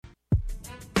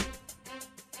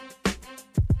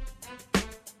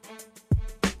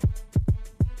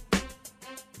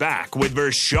back with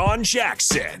Vershawn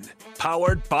Jackson.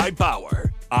 Powered by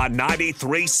Bauer on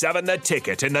 93.7 The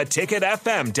Ticket and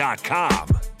theticketfm.com.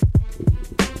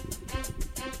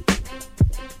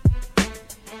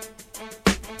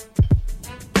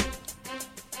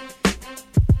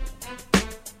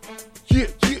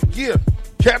 Yeah.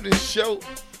 Captain Show.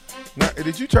 Now,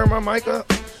 did you turn my mic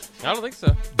up? I don't think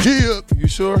so. Yeah. You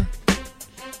sure?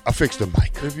 I fixed the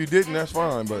mic. If you didn't, that's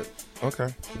fine, but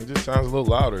okay. It just sounds a little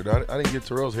louder. I didn't get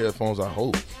Terrell's headphones, I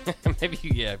hope. Maybe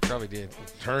you, probably did.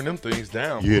 Turn them things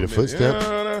down. You hear the footsteps?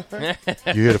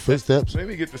 You hear the footsteps? Let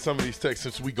me get to some of these texts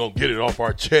since we going to get it off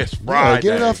our chest Friday.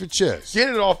 Yeah, get it off your chest. Get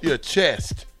it off your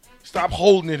chest. Stop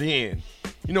holding it in.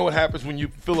 You know what happens when you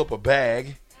fill up a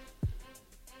bag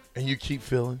and you keep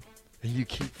filling and you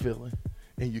keep filling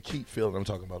and you keep filling? I'm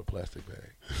talking about a plastic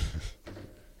bag.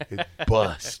 It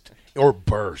bust or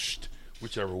burst,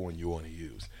 whichever one you want to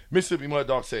use. Mississippi Mud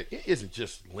Dog said, it isn't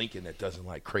just Lincoln that doesn't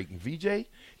like Creighton, VJ.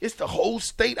 It's the whole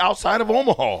state outside of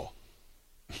Omaha.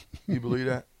 You believe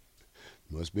that?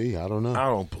 Must be. I don't know. I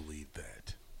don't believe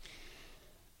that.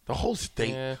 The whole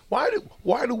state. Yeah. Why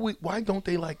don't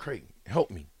they like Creighton?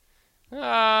 Help me.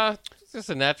 It's just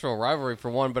a natural rivalry for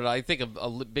one, but I think a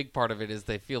big part of it is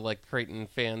they feel like Creighton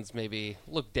fans maybe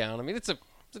look down. I mean, it's a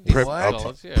decent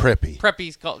college. Yeah.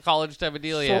 Preppy college type of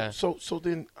deal, yeah. So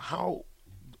then how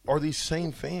are these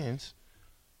same fans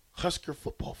Husker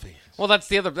football fans? Well,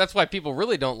 that's why people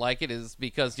really don't like it, is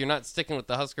because you're not sticking with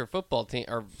the Husker football team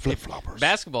or flip-floppers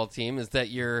basketball team. Is that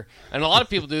and a lot of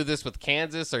people do this with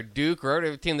Kansas or Duke or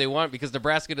whatever team they want, because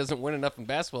Nebraska doesn't win enough in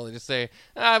basketball. They just say,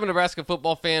 I'm a Nebraska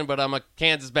football fan, but I'm a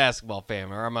Kansas basketball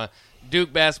fan, or I'm a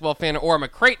Duke basketball fan, or I'm a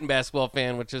Creighton basketball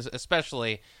fan, which is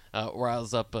especially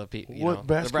riles up people. What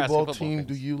basketball team fans.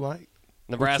 Do you like?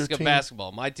 Nebraska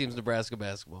basketball. My team's Nebraska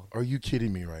basketball. Are you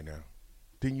kidding me right now?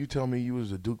 Didn't you tell me you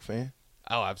was a Duke fan?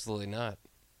 Oh, absolutely not.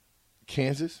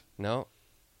 Kansas? No.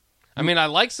 I mean, I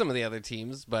like some of the other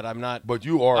teams, but I'm not. But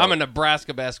you are. I'm a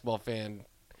Nebraska basketball fan.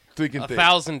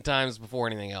 1,000 times before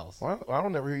anything else. Well, I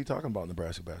don't ever hear you talking about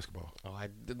Nebraska basketball. Oh, I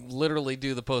literally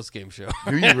do the post-game show.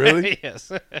 Do you really?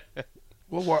 Yes.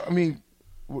 Well, I mean,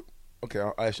 okay,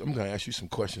 I'm going to ask you some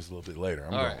questions a little bit later.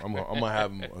 I'm going to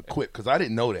have them quick, because I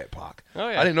didn't know that, Pac. Oh,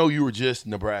 yeah. I didn't know you were just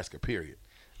Nebraska, period.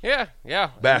 Yeah.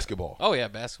 Basketball. Oh, yeah,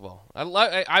 basketball.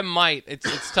 I might.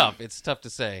 It's tough. It's tough to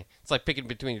say. It's like picking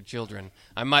between your children.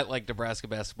 I might like Nebraska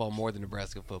basketball more than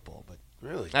Nebraska football, but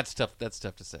really, that's tough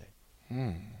to say.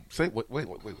 Say wait.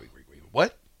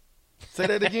 What? Say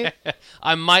that again.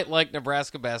 I might like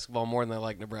Nebraska basketball more than I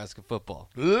like Nebraska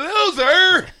football.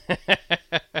 Loser.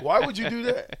 Why would you do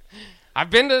that?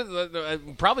 I've been to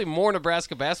probably more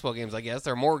Nebraska basketball games, I guess.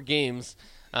 There are more games.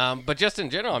 But just in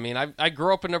general, I mean, I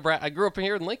grew up in Nebraska. I grew up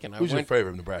here in Lincoln. Who's your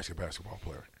favorite Nebraska basketball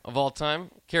player of all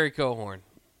time? Kerry Cohorn.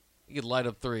 He could light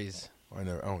up threes. I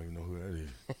don't even know who that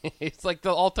is. He's like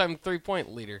the all-time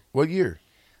three-point leader. What year?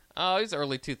 He's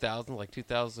early 2000s, like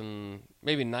 2000,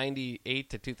 maybe 98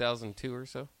 to 2002 or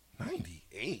so.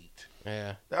 98.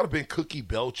 Yeah, that would have been Cookie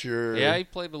Belcher. Yeah, he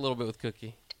played a little bit with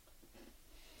Cookie.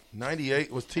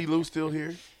 98. Was T. Lou still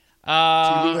here? T.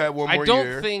 Lou had one more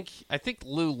year. I think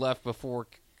Lou left before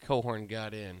Cohorn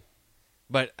got in,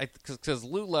 but because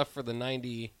Lou left for the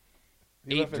 98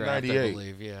 draft, 98. I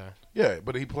believe. Yeah,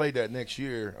 but he played that next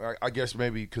year. I guess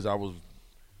maybe because I was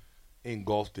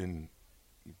engulfed in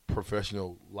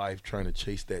professional life trying to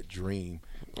chase that dream.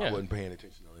 Yeah. I wasn't paying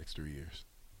attention the next 3 years.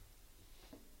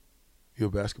 You a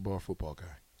basketball or football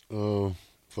guy?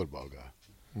 Football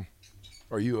guy.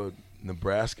 Are you a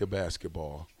Nebraska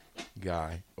basketball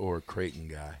guy or a Creighton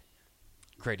guy?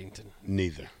 Creighton.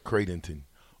 Neither. Creighton.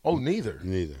 Oh, neither.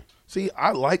 Neither. See,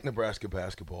 I like Nebraska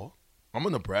basketball. I'm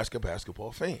a Nebraska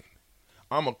basketball fan.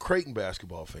 I'm a Creighton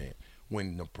basketball fan.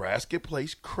 When Nebraska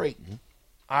plays Creighton,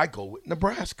 I go with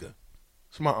Nebraska.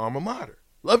 It's my alma mater.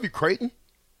 Love you, Creighton.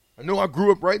 I know I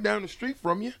grew up right down the street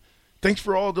from you. Thanks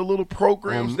for all the little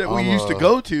programs that we used to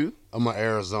go to. I'm an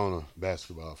Arizona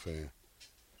basketball fan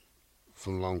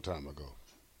from a long time ago.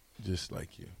 Just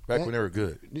like you. Back when they were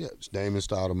good. Yeah, it's Damon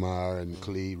Stoudemire and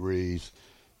Cleve Reeves.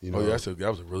 You know, yeah, that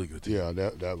was a really good team. Yeah,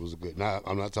 that was a good. Now,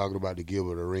 I'm not talking about the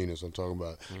Gilbert Arenas. I'm talking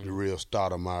about the real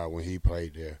Stoudemire when he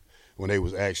played there, when they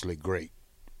was actually great,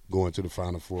 going to the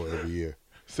Final Four every year.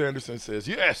 Sanderson says,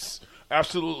 yes,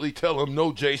 absolutely tell him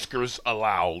no Jayskers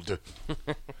allowed.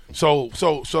 So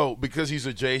because he's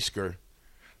a Jaysker,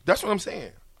 that's what I'm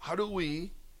saying. What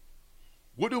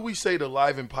do we say to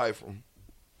Liven Pyfrom,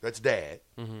 that's Dad,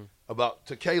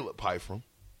 to Caleb Pyfrom?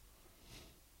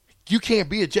 You can't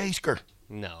be a Jaysker.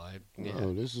 No,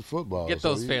 no, this is football. Get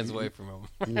those fans away from him.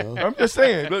 You know. I'm just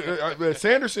saying. Look,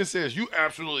 Sanderson says, you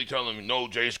absolutely tell him no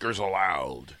Jayskers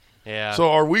allowed. Yeah. So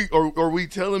are we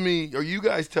telling me? Are you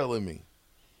guys telling me?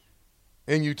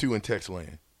 And you two in text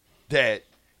land, that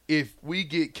if we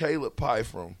get Caleb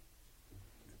Pyfrom,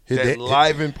 that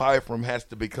Liven Pyfrom has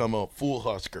to become a full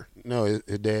Husker. No,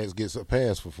 his dad gets a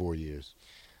pass for 4 years.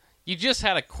 You just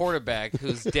had a quarterback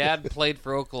whose dad played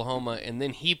for Oklahoma, and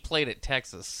then he played at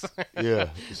Texas. Yeah.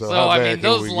 So I mean,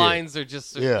 those lines are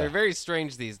just they're very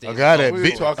strange these days. A guy that What are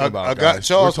beat we talking about, I got guys?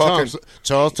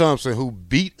 Charles Thompson, who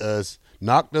beat us,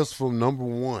 knocked us from number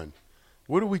 1.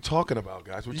 What are we talking about,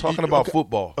 guys? We're talking about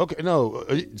football. Okay, no,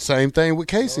 same thing with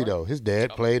Casey though. His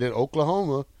dad played at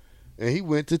Oklahoma, and he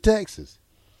went to Texas.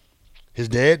 His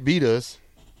dad beat us.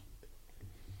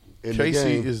 In Casey the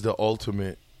game. is the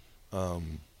ultimate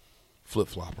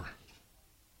flip-flopper.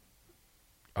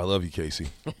 I love you, Casey,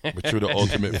 but you're the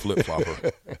ultimate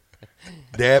flip-flopper.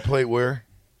 Dad played where?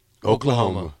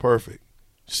 Oklahoma. Perfect.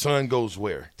 Son goes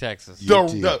where? Texas.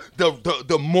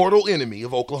 The mortal enemy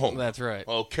of Oklahoma. That's right.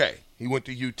 Okay. He went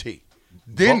to UT.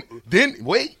 Then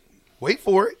wait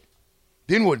for it.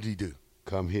 Then what did he do?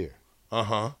 Come here,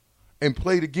 And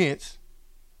played against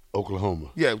Oklahoma.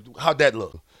 Yeah, how'd that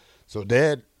look? So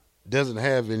Dad doesn't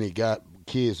have any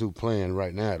kids who playing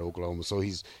right now at Oklahoma, so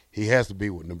he has to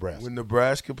be with Nebraska. When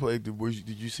Nebraska played, did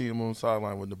you see him on the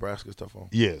sideline with Nebraska stuff on?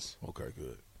 Yes. Okay,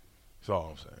 good. That's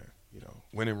all I'm saying.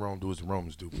 When in Rome, do as the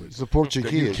Romans do. But support your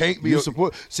kids. You can't be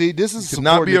support. See, this is supporting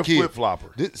not be a the kid. flip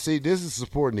flopper. This is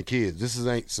supporting the kids. This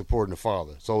ain't supporting the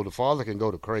father. So the father can go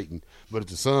to Creighton, but if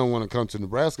the son want to come to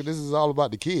Nebraska, this is all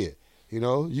about the kid.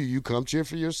 You come cheer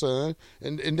for your son,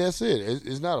 and that's it.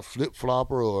 It's not a flip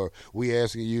flopper or we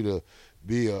asking you to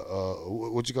be a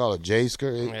what you call a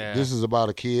Jaysker. This is about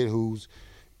a kid who's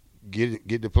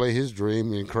get to play his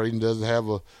dream, and Creighton doesn't have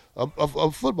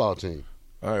a football team.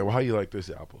 All right, well, how you like this,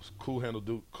 Apples? Cool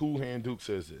Hand Duke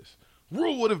says this.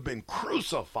 Rule would have been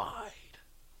crucified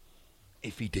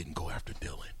if he didn't go after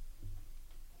Dylan.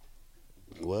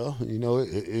 Well,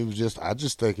 it was just – I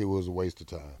just think it was a waste of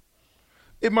time.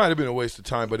 It might have been a waste of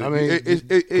time, but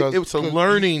it was a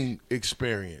learning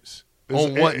experience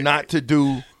on what not to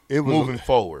do moving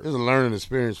forward. It was a learning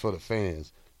experience for the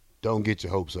fans. Don't get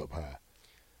your hopes up high.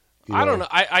 I don't know.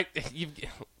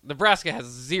 Nebraska has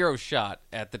zero shot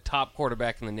at the top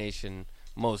quarterback in the nation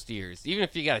most years. Even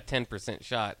if you got a 10%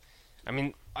 shot, I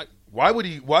mean, why would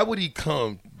he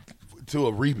come to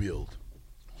a rebuild?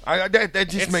 That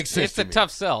just makes sense. It's a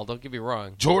tough sell. Don't get me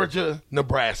wrong. Georgia,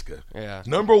 Nebraska, yeah,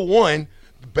 number 1,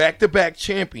 back-to-back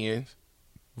champions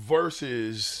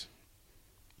versus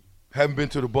haven't been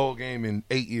to the bowl game in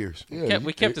 8 years. Yeah,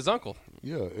 we kept his uncle.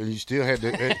 Yeah, and you still had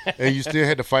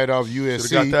to fight off USC.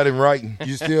 Should have got that in writing.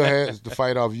 You still had to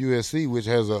fight off USC, which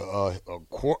has a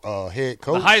head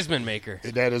coach, the Heisman maker.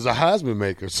 That is a Heisman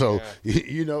maker. So do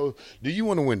you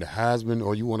want to win the Heisman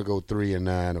or you want to go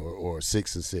 3-9 or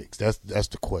 6-6? That's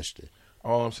the question.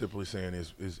 All I'm simply saying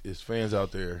is fans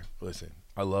out there, listen.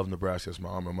 I love Nebraska. It's my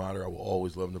alma mater. I will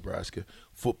always love Nebraska.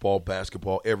 Football,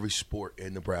 basketball, every sport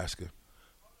in Nebraska.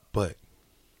 But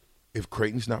if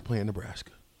Creighton's not playing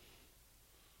Nebraska,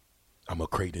 I'm a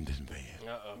Creighton fan.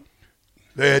 Uh-oh.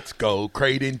 Let's go,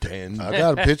 Creighton 10. I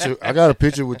got a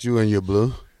picture with you in your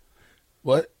blue.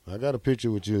 What? I got a picture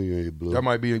with you in your blue. That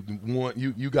might be one.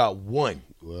 You got one.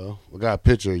 Well, we got a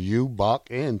picture of you, Bach,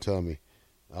 and Tommy,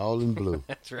 all in blue.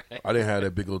 That's right. I didn't have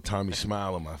that big old Tommy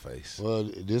smile on my face. Well,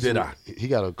 he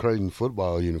got a Creighton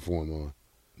football uniform on.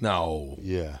 No.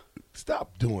 Yeah.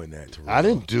 Stop doing that, Terrell. I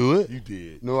didn't do it. You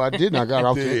did. No, I didn't. I got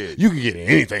off the. You can get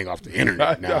anything off the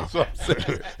internet now. That's what I'm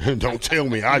saying. Don't tell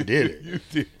me I did it. You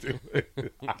did do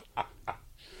it.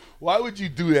 Why would you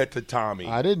do that to Tommy?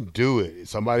 I didn't do it.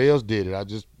 Somebody else did it. I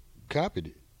just copied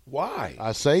it. Why?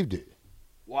 I saved it.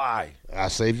 Why? I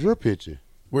saved your picture.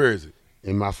 Where is it?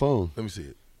 In my phone. Let me see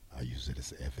it. I use it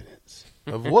as evidence.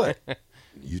 Of what?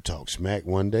 You talk smack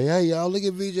one day. Hey, y'all, look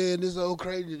at VJ and this old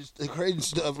Creighton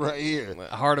stuff right here.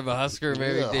 Heart of a Husker,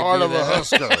 maybe. Yeah, heart of a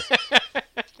Husker.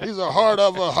 He's a heart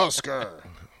of a Husker.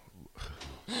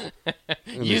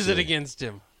 Use it against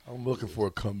him. I'm looking for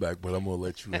a comeback, but I'm going to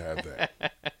let you have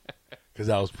that. Because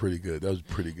that was pretty good. That was a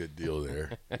pretty good deal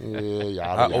there.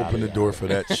 Yeah, I opened the door for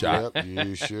that shot. Yep,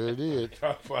 you sure did.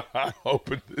 I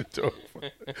opened the door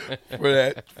for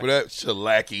that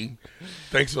shellacking.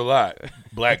 Thanks a lot,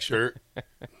 black shirt.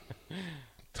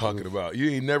 Talking about you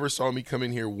ain't never saw me come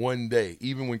in here one day,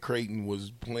 even when Creighton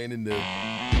was planning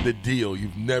the deal.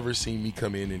 You've never seen me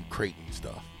come in Creighton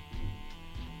stuff.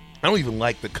 I don't even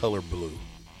like the color blue.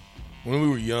 When we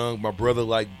were young, my brother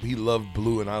he loved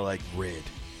blue and I liked red.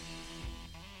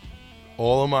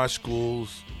 All of my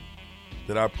schools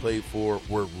that I played for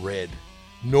were red.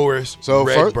 Norris,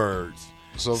 Redbirds,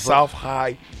 South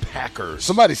High Packers.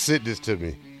 Somebody sent this to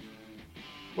me.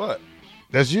 What?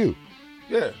 That's you.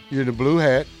 Yeah. You're in the blue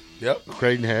hat, Yep.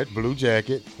 Creighton hat, blue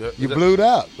jacket. Yep. You blued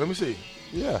out. Let me see.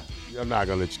 Yeah. I'm not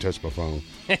going to let you touch my phone.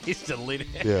 He's deleted.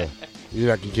 Yeah. You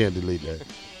can't delete that.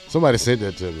 Somebody sent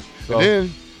that to me. So- And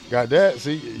then, got that.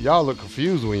 See, y'all look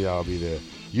confused when y'all be there.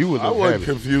 You would I look wasn't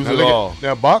happy. confused Now at look all.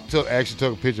 Now, Bach actually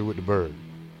took a picture with the bird.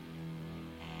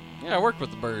 Yeah, I worked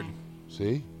with the bird.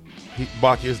 See?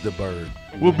 Bach is the bird.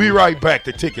 We'll be right back.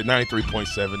 The Ticket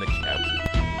 93.7, The Captain.